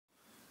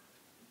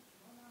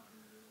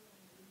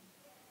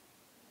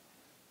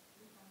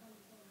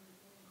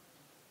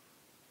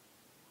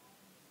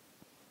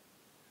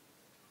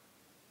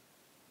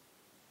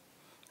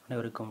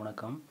அனைவருக்கும்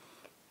வணக்கம்.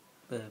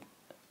 இப்போ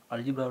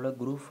அல்ஜிப்ராவில்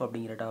குரூப்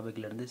அப்படிங்கிற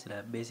டாபிக்லேருந்து சில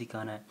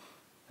பேசிக்கான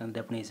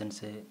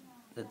டெஃபினேஷன்ஸு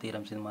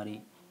தியரம்ஸ் இது மாதிரி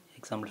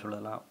எக்ஸாம்பிள்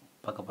சொல்லலாம்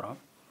பார்க்க போகிறோம்.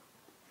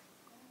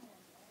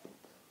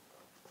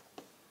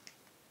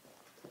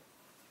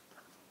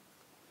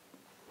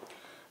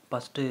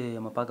 ஃபஸ்ட்டு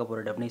நம்ம பார்க்க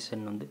போகிற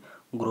டெஃபினேஷன் வந்து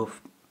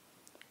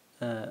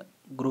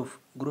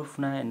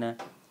குரூப்னா என்ன?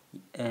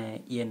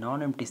 ஏ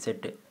நான் எம்டி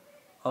செட்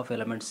ஆஃப்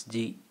எலமெண்ட்ஸ்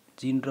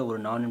ஜின்ற ஒரு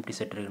நான் எம்டி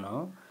செட்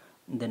இருக்கணும்.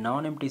 இந்த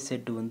நான் எம்டி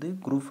செட்டு வந்து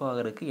குரூப்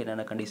ஆகிறதுக்கு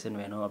என்னென்ன கண்டிஷன்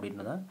வேணும்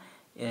அப்படின்றத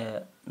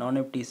நான்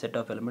empty set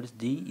of elements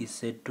G is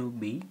said to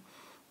be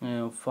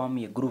form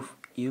a group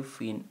if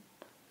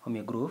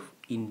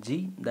in G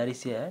there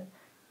is a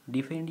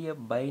defined a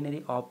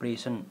binary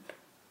operation.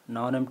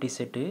 நான் எம்டி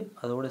செட்டு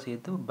அதோடு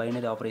சேர்த்து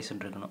பைனரி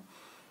ஆப்ரேஷன் இருக்கணும்.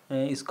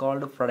 Is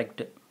called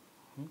product.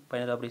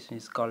 Binary operation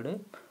is called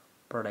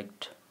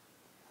product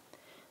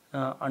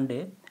and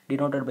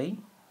denoted by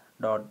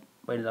dot.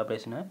 Binary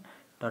ஆப்ரேஷனை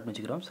டாட்னு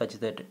வச்சுக்கிறோம். Such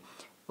that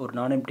ஒரு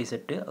நான் empty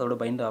set அதோட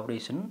binary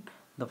operation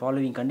இந்த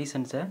following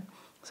கண்டிஷன்ஸை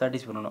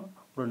satisfy பண்ணணும்.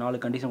 ஒரு 4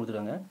 கண்டிஷன்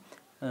கொடுத்துருக்காங்க.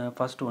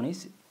 First one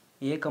is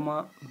A,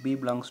 B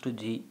belongs to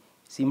G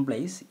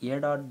implies A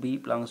dot B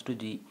belongs to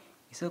G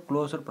is a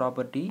closure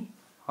property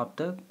of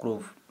the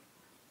group.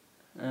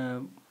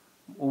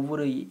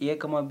 ஒவ்வொரு A,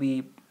 B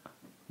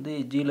வந்து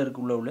ஜியில்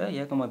இருக்குள்ள உள்ள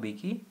A,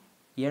 Bக்கு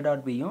A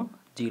dot Bயும்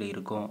ஜியில்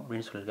இருக்கும்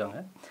அப்படின்னு சொல்லியிருக்காங்க.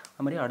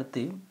 அது மாதிரி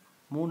அடுத்து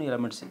 3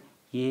 elements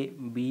A,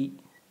 B,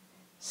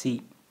 C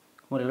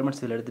 3 elements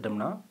இதில்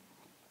எடுத்துட்டோம்னா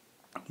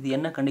இது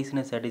என்ன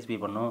கண்டிஷனை சாட்டிஸ்ஃபை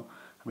பண்ணும்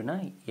அப்படின்னா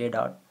A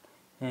dot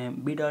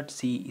B dot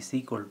C is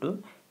equal to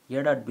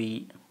A dot B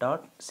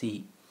dot C.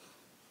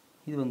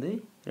 இது வந்து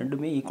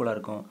ரெண்டுமே ஈக்குவலாக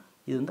இருக்கும்.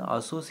 இது வந்து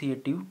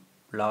associative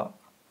law.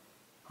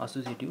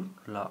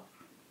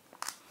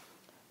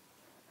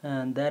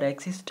 There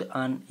exists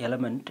an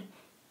element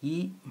E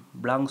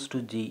belongs to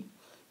G.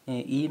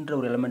 Eன்ற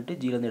ஒரு எலமெண்ட்டு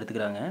ஜிலேருந்து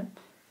எடுத்துக்கிறாங்க.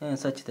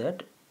 Such that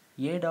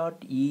A dot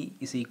E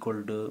is equal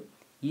to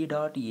E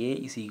dot A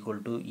is equal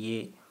to A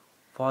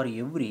for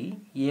every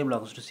A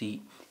belongs to C.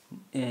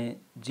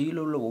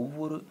 ஜியில் உள்ள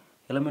ஒவ்வொரு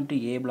element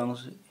A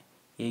belongs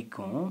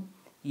ஏக்கும்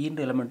ஈன்ற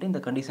element இந்த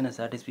கண்டிஷனை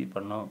satisfy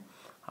பண்ணோம்.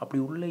 அப்படி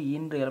உள்ள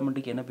ஈன்ற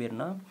எலமெண்ட்டுக்கு என்ன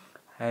பேர்னா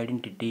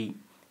ஐடென்டிட்டி.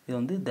 இது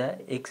வந்து த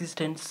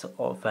existence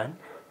of an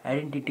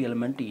identity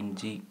element in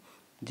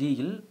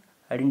ஜியில்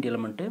identity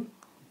element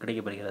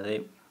கிடைக்கப்படுகிறது.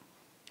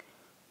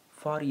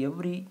 For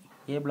every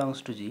A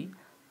belongs to G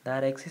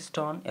there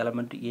exists an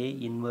element A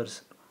inverse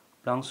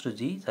belongs to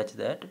G such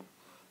that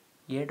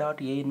A dot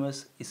A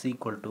inverse is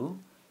equal to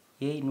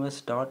A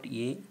inverse dot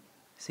A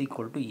is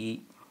equal to E.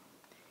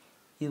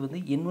 இது வந்து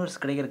inverse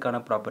கிடைக்கிறதுக்கான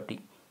property.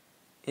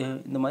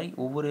 இந்த மாதிரி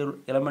ஒவ்வொரு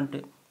element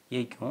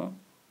ஏக்கும்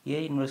ஏ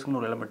இன்வர்ஸ்னு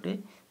ஒரு element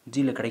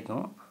ஜியில்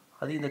கிடைக்கும்.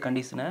 அது இந்த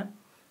கண்டிஷனை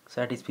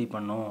சாட்டிஸ்ஃபை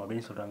பண்ணும்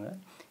அப்படின்னு சொல்கிறாங்க.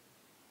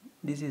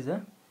 This is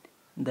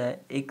the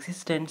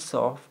existence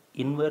of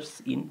inverse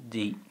in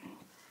G.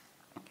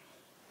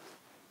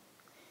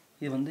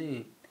 இது வந்து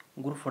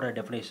குரூப்போட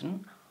டெஃபினேஷன்.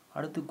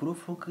 அடுத்து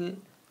குரூப்புக்கு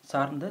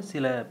சார்ந்த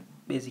சில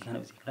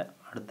பேசிக்கான விஷயங்களை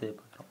அடுத்து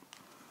பார்க்குறோம்.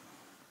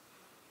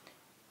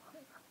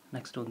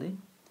 நெக்ஸ்ட் வந்து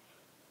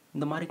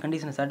இந்த மாதிரி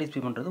கண்டிஷனை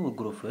சாட்டிஸ்ஃபை பண்ணுறது ஒரு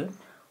குரூப்பு.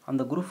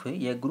 அந்த group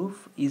A group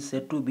is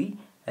set to be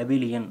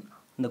எபிலியன்.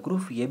 இந்த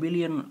குரூப்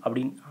எபிலியன்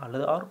அப்படின்னு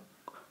அல்லது ஆர்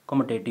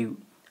கொமட்டேட்டிவ்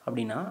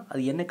அப்படின்னா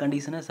அது என்ன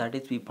கண்டிஷனை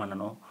சாட்டிஸ்ஃபை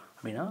பண்ணணும்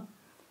அப்படின்னா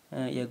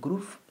ஏ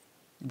group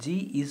G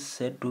is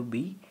set to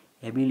be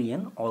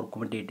எபிலியன் R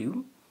கொமட்டேட்டிவ்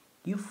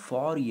if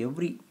for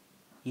every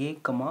A,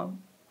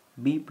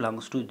 B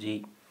belongs to G.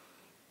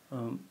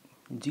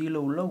 ஜியில்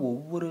உள்ள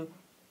ஒவ்வொரு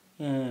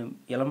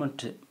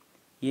எலமெண்ட்டு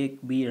A,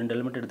 B 2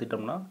 எலமெண்ட்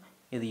எடுத்துக்கிட்டோம்னா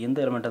இது எந்த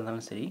எலமெண்ட்டாக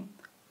இருந்தாலும் சரி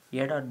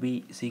A dot B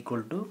is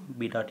equal to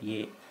B dot A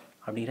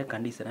அப்படிங்கிற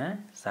கண்டிஷனை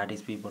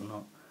சாட்டிஸ்ஃபை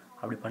பண்ணும்.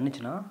 அப்படி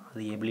பண்ணிச்சுன்னா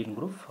அது எபிலியன்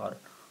குரூப் ஆர்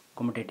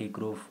கொமட்டேட்டிவ்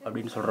குரூப்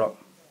அப்படின்னு சொல்கிறோம்.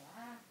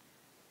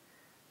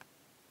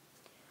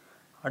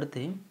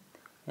 அடுத்து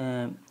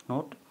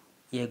note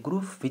A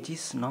group which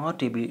is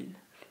not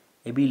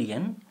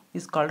எபிலியன்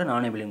is called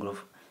நான் எபிலியன்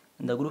குரூப்.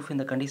 இந்த குரூப்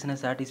இந்த கண்டிஷனை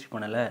சாட்டிஸ்ஃபை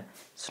பண்ணலை,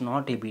 இட்ஸ்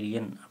நாட்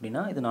எபிலியன்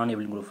அப்படின்னா இது நான்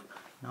எபிலியன் குரூப்.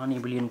 நான்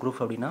எபிலியன்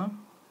குரூப் அப்படின்னா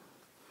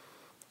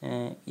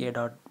A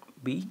dot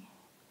B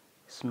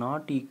is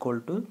not equal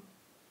to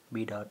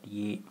B dot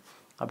A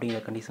அப்படிங்கிற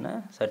கண்டிஷனை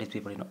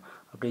சாட்டிஸ்ஃபை பண்ணிடணும்.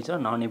 அப்படி வச்சா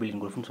நான்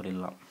எபிலியன் குரூப்னு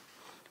சொல்லிடலாம்.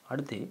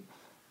 அடுத்து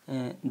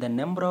the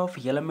number of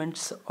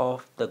elements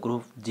of the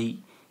group G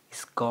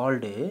is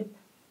called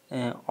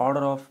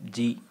order of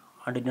G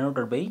and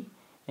denoted by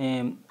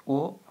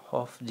O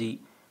of G.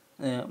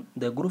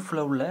 இந்த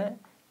குரூப்பில் உள்ள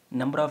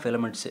நம்பர் ஆஃப்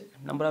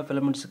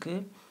எலமெண்ட்ஸுக்கு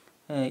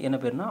என்ன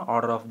பேர்னா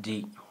order of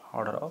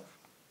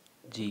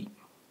G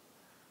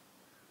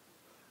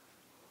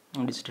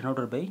and is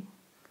denoted by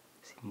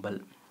symbol.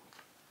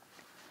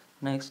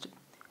 Next,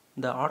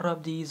 the order of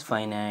G is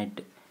finite.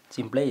 It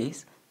implies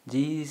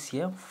G is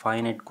a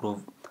finite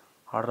group.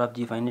 Order of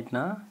G finite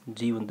na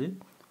G வந்து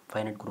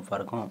finite group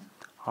இருக்கும்.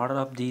 Order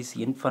of G is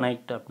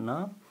infinite அப்படின்னா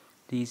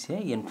G is a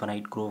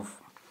infinite group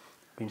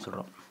அப்படின்னு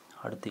சொல்கிறோம்.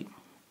 அடுத்து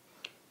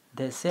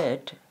the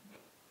set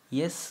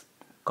S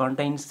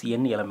contains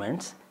n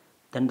elements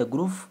then the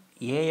group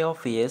A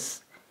of S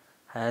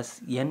has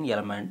n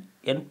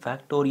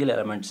factorial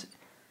elements.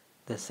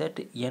 The set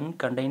n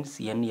contains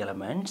n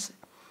elements.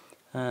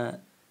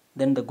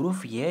 Then the group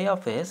A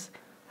of S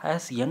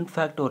has n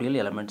factorial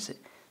elements.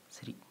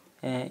 சரி,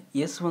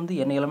 S வந்து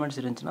n elements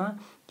இருந்துச்சுன்னா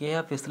A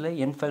of Sல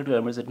n factorial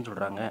elements இருக்குன்னு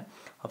சொல்கிறாங்க.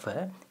 அப்போ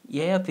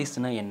A of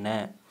Sனா என்ன,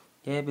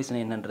 A of Sனா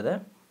என்னன்றதை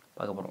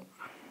பார்க்க போகிறோம்.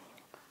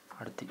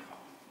 அடுத்து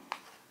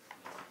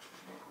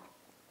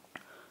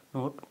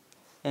note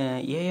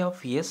A of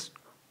S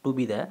to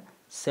be the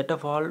set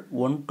of all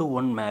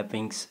one-to-one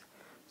mappings,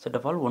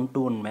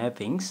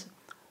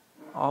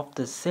 of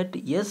the set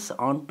S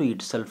onto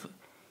itself.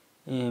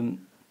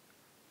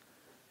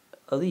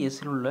 அது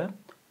எஸ்ஸில் உள்ள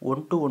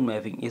ஒன் டு ஒன்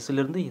மேப்பிங்,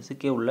 எஸ்ஸிலிருந்து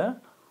எஸ்ஸுக்கே உள்ள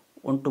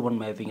ஒன் டு ஒன்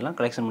மேப்பிங்லாம்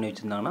கலெக்ஷன் பண்ணி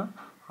வச்சுருந்தாங்கன்னா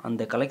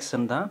அந்த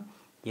கலெக்ஷன் தான்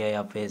ஏ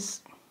ஆஃப் எஸ்.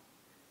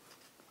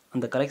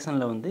 அந்த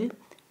கலெக்ஷனில் வந்து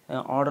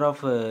ஆர்டர்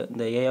ஆஃப்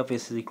இந்த ஏ of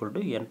S is equal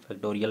to N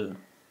factorial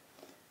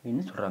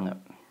அப்படின்னு சொல்கிறாங்க.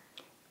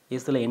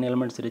 எஸ்ஸில் n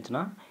எலிமெண்ட்ஸ்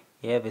இருந்துச்சுன்னா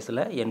ஏ of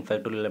எஸ்ஸில் n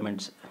factorial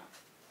elements.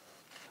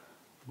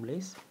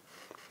 Please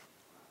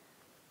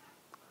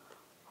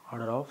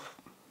order of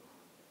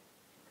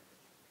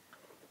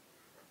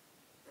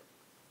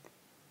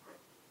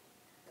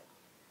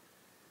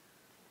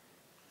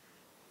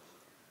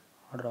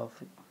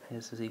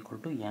S is equal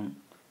to n,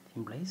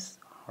 implies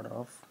order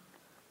of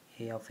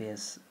A of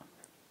S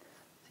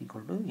is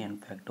equal to n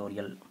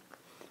factorial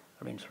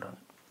அப்படின்னு சொல்கிறாங்க.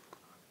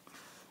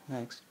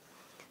 Next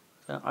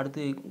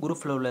அடுத்து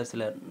குரூப்பில் உள்ள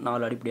சில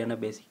 4 அடிப்படையான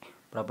பேசிக்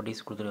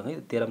ப்ராப்பர்ட்டிஸ் கொடுத்துருக்காங்க.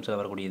 இது தியரம்ஸில்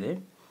வரக்கூடியது.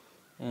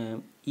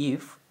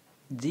 If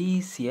G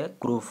is a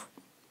group,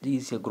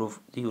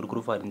 G ஒரு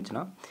குரூப்பாக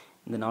இருந்துச்சுன்னா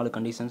இந்த 4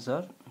 conditions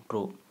are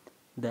true.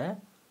 The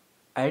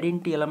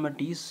identity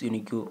element is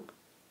unique.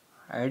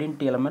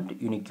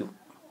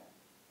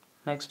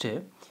 Next,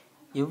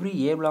 every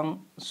A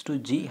belongs to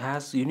G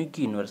has unique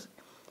inverse.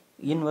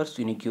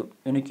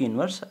 Unique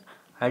inverse,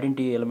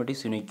 identity element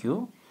is unique.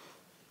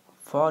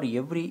 For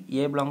every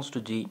A belongs to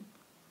G,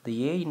 the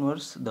A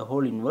inverse, the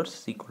whole inverse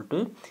is equal to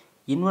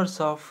inverse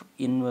of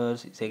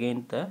inverse is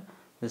again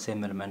the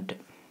same element.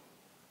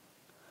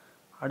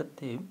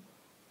 அடுத்து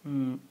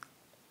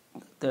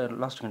the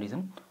last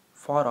condition,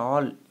 for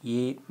all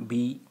A B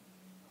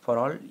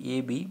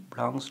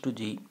belongs to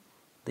G,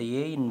 the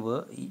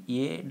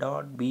A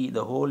dot B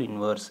the whole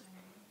inverse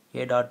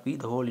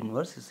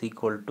is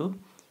equal to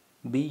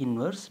B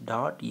inverse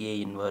dot A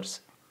inverse.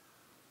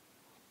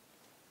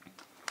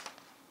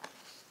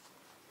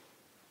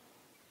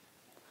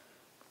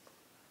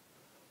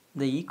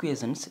 The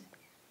equations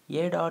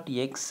A dot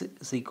X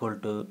is equal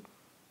to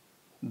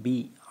B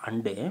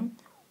and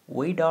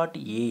Y dot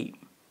A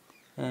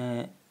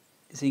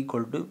is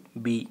equal to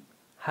B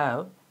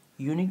have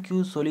unique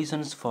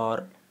solutions for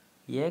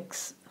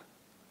X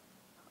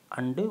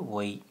and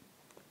Y.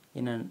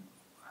 என்ன,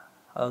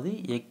 அதாவது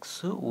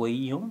x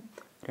ஒய்யும்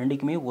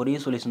ரெண்டுக்குமே ஒரே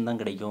solution தான்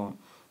கிடைக்கும்.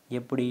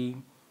 எப்படி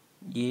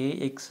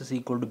ax is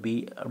equal to be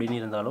அப்படின்னு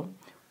இருந்தாலும்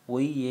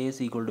Y as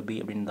equal to be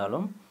அப்படின்னு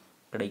இருந்தாலும்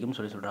கிடைக்கும்னு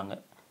சொல்கிறாங்க.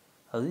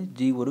 அது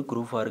ஜி ஒரு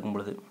குரூப்பாக இருக்கும்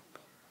பொழுது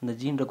இந்த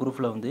ஜின்ற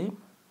குரூப்பில் வந்து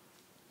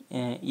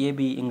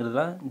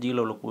ஏபிங்கிறதுலாம்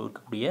ஜியில் உள்ள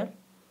இருக்கக்கூடிய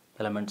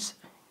எலமெண்ட்ஸ்,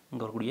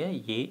 இங்கே வரக்கூடிய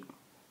ஏ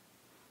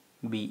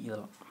பி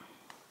இதெல்லாம்.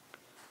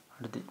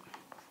 அடுத்து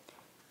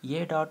A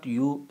dot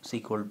U is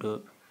equal to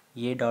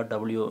A dot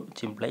W,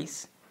 which implies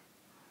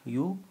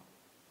U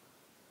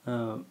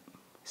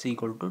is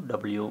equal to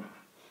W.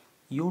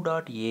 U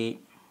dot A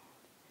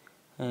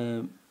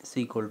is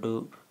equal to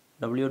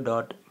W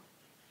dot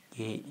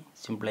A,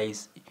 which implies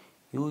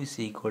U is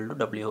equal to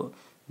W.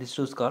 This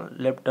is called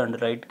left and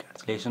right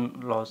cancellation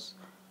laws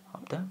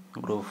of the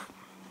group.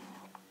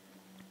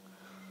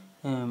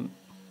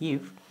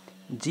 If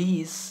G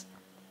is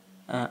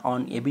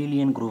on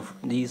abelian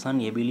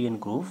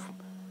group,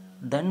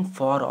 then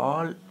for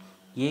all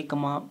A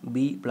comma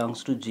B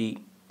belongs to G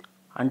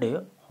and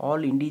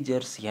all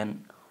integers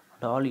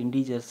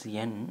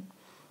n,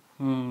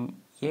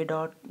 A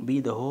dot B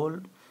the whole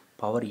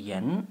power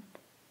n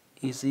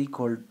is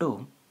equal to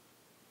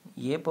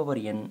A power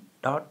n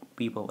dot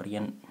B power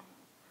n.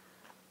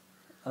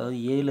 அதாவது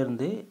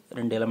ஏலேருந்து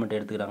 2 element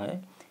எடுத்துக்கிறாங்க.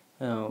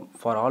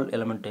 For all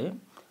element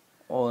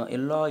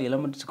எல்லா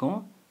எலமெண்ட்ஸுக்கும்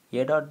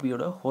A dot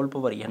Bயோட whole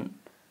power n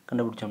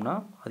கண்டுபிடிச்சோம்னா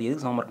அது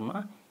எதுக்கு சமமாக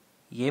இருக்கும்னா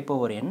A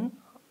power n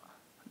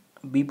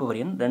B power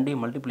n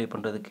ரெண்டையும் multiply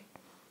பண்ணுறதுக்கு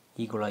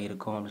ஈக்குவலாக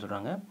இருக்கும் அப்படின்னு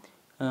சொல்கிறாங்க.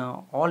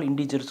 ஆல்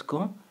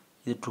இன்டீஜர்ஸுக்கும்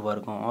இது ட்ரூவாக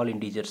இருக்கும். All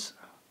integers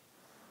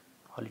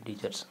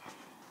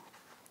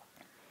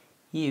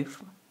if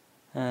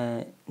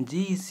G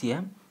is a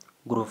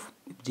group,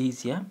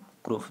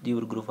 G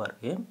ஒரு குரூப்பாக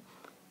இருக்குது,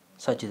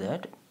 such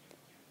that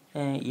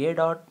A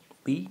dot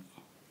B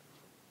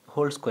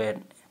whole square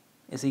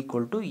is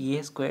equal to A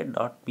square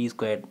dot B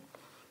square.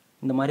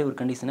 இந்த மாதிரி ஒரு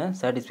கண்டிஷனை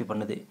சாட்டிஸ்ஃபை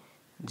பண்ணுது.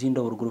 ஜின்ற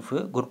ஒரு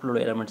குரூப்பில் உள்ள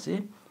எலமெண்ட்ஸு,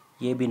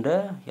 ஏபின்ற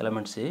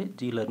எலமெண்ட்ஸு,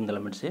 ஜியில் இருந்த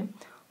எலமெண்ட்ஸு,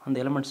 அந்த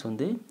எலமெண்ட்ஸ்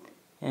வந்து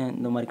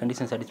இந்த மாதிரி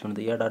கண்டிஷன் சாட்டிஸ்ஃபை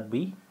பண்ணுது. A dot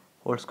B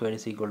whole square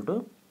is equal to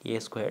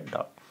A square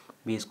dot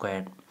B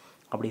square.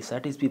 அப்படி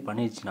satisfy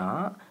பண்ணிடுச்சுன்னா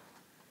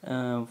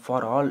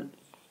for all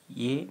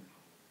A,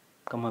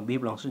 B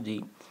belongs to G.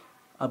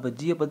 அப்போ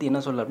ஜியை பற்றி என்ன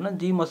சொல்ல அப்படின்னா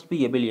G must be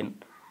abelian.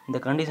 இந்த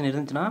கண்டிஷன்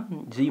இருந்துச்சுன்னா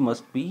G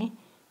must be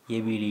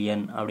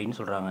abelian அப்படின்னு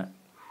சொல்கிறாங்க.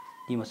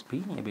 G must be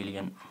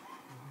abelian.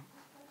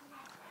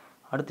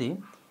 அடுத்து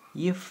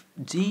if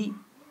G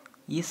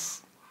is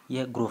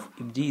a group,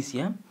 if G is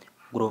a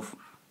group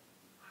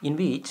in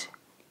which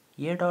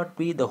a dot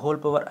b the whole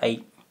power I,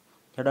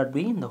 a dot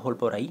b the whole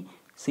power I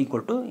is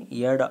equal to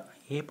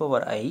a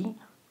power I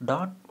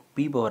dot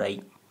b power I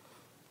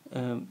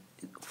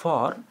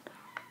for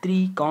 3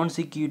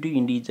 consecutive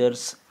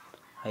integers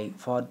I,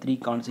 for 3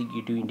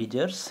 consecutive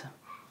integers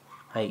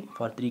I,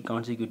 for 3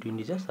 consecutive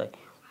integers I,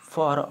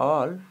 for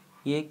all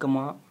a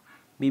comma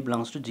b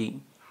belongs to G,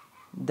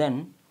 then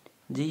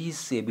G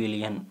is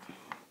abelian.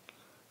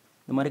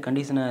 இந்த மாதிரி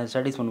கண்டிஷனை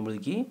ஸ்டாட்டிஸ்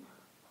பண்ணும்போதுக்கு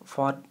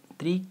for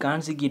 3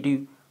 consecutive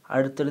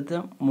அடுத்தடுத்த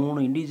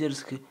 3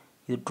 இன்டீஜர்ஸ்க்கு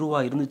இது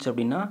ட்ரூவாக இருந்துச்சு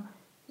அப்படின்னா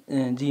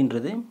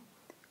ஜின்றது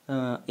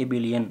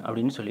எபிலியன்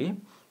அப்படின்னு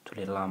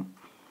சொல்லிடலாம்.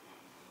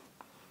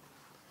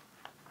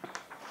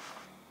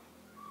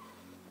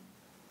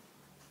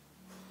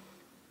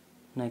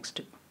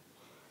 Next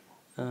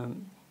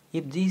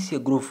if G is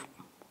a group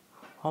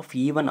of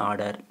even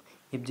order,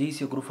 if G is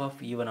a group of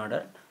even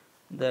order,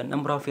 the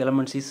number of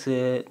elements is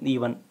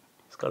even,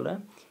 it's called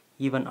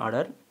even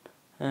order.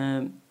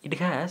 It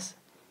has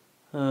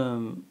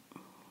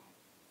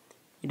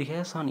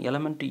an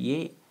element A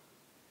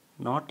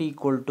not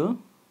equal to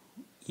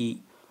E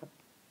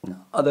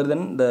other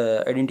than the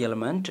identity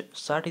element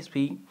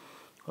satisfy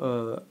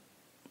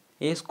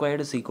A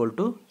squared is equal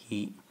to E,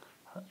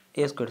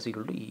 A squared is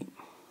equal to E.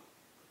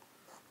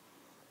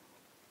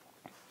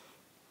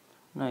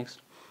 Next,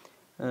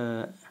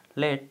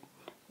 let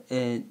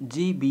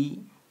G be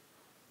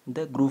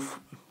the group,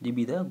 G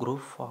be the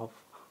group of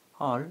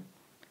all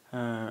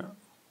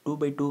 2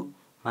 by 2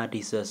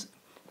 matrices,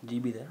 G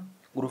be the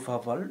group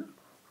of all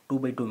 2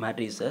 by 2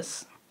 matrices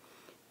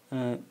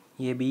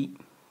A B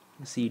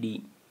C D,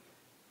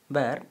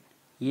 where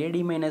AD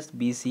minus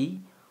BC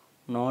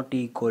not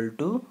equal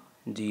to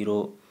 0,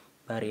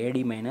 where AD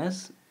minus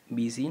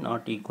BC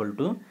not equal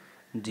to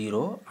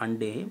 0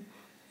 and A,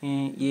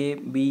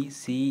 B,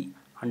 C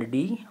and D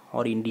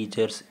are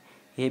integers,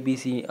 A, B,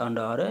 C and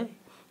are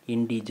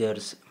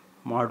integers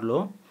modulo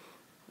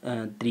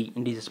 3,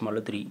 integers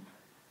modulo 3,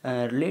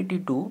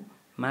 related to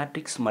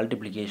matrix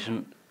multiplication,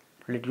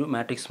 related to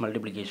matrix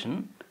multiplication,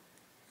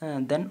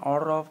 then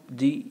order of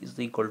G is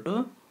equal to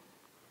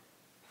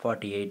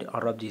 48,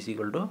 order of G is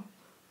equal to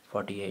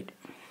 48.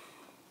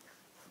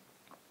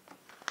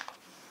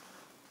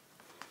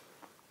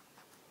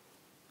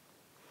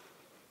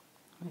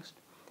 Next,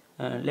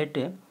 let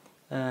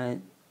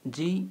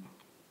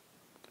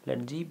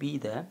G be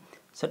the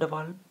set of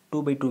all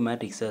 2 by 2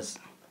 matrices,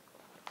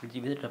 G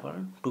be the set of all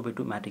 2 by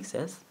 2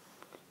 matrices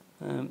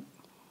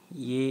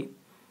A,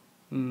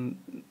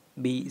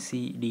 B, C,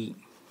 D,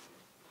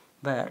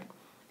 where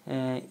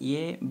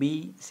A,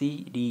 B,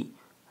 C, D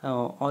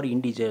are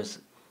integers,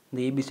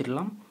 இந்த ABCD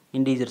எல்லாம்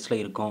integers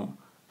இருக்கும்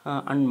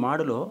and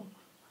modulo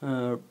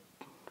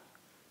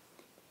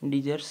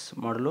integers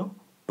modulo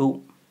 2,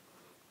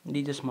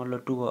 integers modulo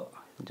 2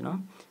 இருந்துச்சுன்னா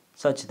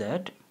such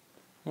that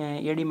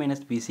AD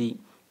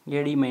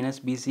minus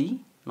BC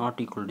not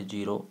equal to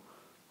 0,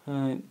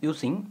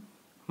 using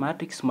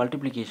matrix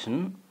multiplication,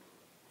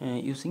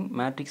 using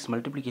matrix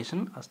multiplication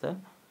as the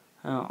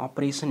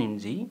operation in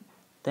G,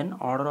 then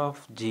order of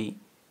G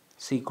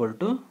is equal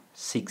to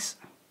 6,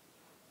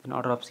 then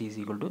order of C is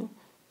equal to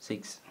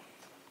 6.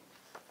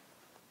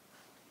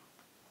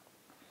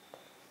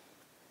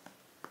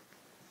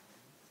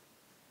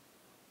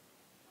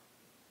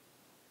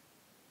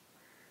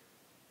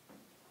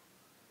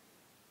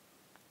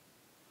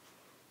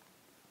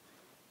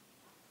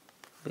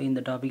 இப்போ இந்த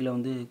டாப்பிக்கில்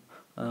வந்து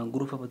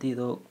குரூப்பை பற்றி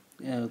ஏதோ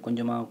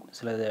கொஞ்சமாக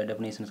சில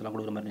டெஃபினேஷன்ஸ்லாம்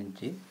கொடுக்குற மாதிரி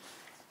இருந்துச்சு.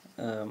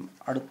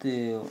 அடுத்து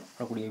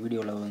வரக்கூடிய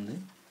வீடியோவில் வந்து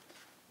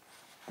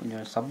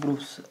கொஞ்சம் சப்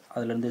குரூப்ஸ்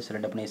அதிலேருந்து சில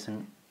டெஃபினேஷன்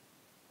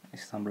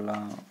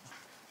எக்ஸாம்பிள்லாம்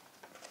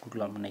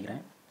கொடுக்கலாம்னு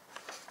நினைக்கிறேன்.